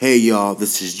Hey y'all,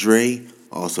 this is Dre,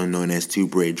 also known as Two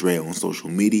Braid Dre on social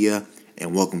media,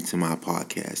 and welcome to my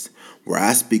podcast, where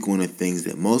I speak on the things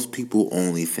that most people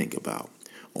only think about.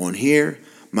 On here,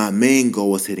 my main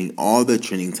goal is hitting all the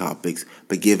trending topics,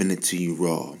 but giving it to you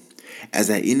raw. As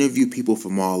I interview people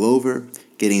from all over,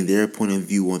 getting their point of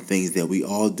view on things that we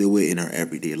all deal with in our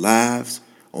everyday lives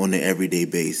on an everyday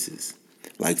basis,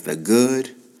 like the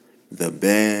good, the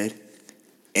bad,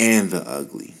 and the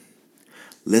ugly.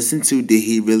 Listen to Did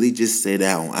He Really Just Say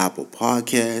That on Apple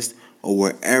Podcasts or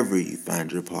wherever you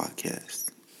find your podcasts.